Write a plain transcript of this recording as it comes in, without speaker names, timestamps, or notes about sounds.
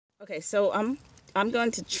Okay, so I'm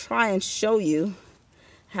going to try and show you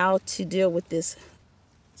how to deal with this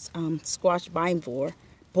squash vine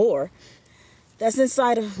boar that's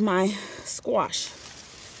inside of my squash.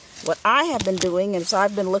 What I have been doing is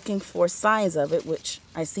I've been looking for signs of it, which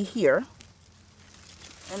I see here.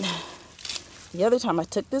 And the other time I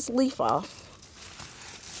took this leaf off.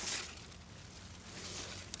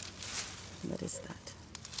 What is that?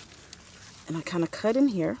 And I kind of cut in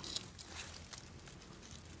here.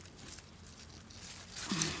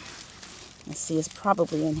 And see, it's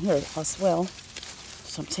probably in here as well.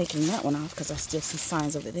 So I'm taking that one off because I still see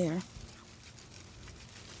signs of it there.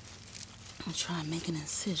 I'll try and make an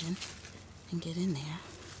incision and get in there.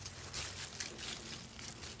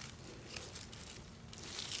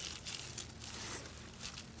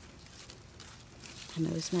 I know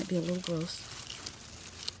this might be a little gross,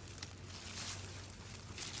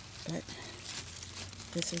 but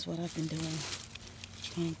this is what I've been doing,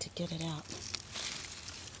 trying to get it out.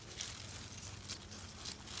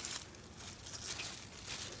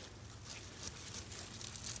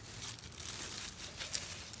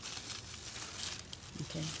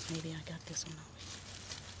 Okay, maybe I got this one over.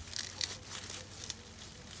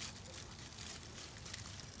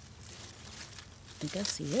 I think I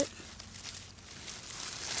see it.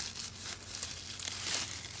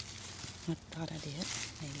 I thought I did.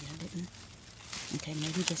 Maybe I didn't. Okay,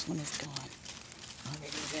 maybe this one is gone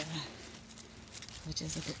already there, which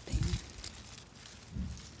is a good thing.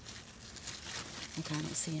 Okay, I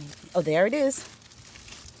don't see anything. Oh, there it is.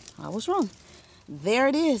 I was wrong. There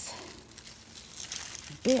it is.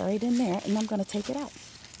 Buried in there, and I'm going to take it out.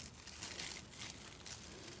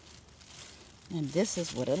 And this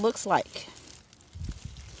is what it looks like.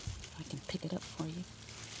 I can pick it up for you.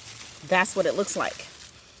 That's what it looks like.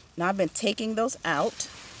 Now I've been taking those out.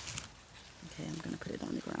 Okay, I'm going to put it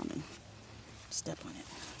on the ground and step on it.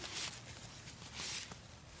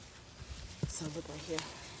 So look right here.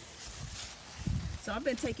 So I've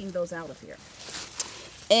been taking those out of here.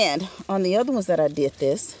 And on the other ones that I did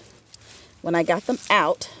this, when I got them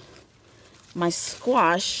out, my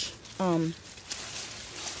squash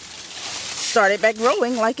started back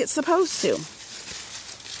growing like it's supposed to.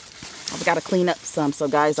 I've got to clean up some, so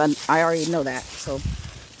guys, I already know that, so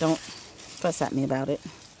don't fuss at me about it.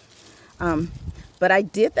 But I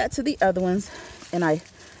did that to the other ones, and I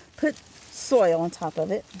put soil on top of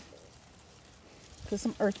it, put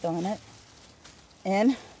some earth on it,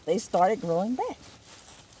 and they started growing back.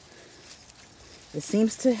 It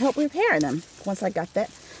seems to help repair them once I got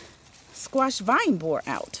that squash vine boar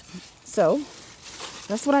out. So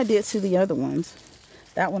that's what I did to the other ones.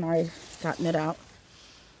 That one I already gotten it out.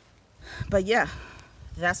 But yeah,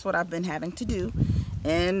 that's what I've been having to do.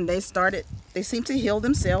 And they seem to heal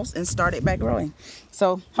themselves and started back growing.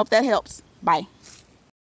 So hope that helps. Bye.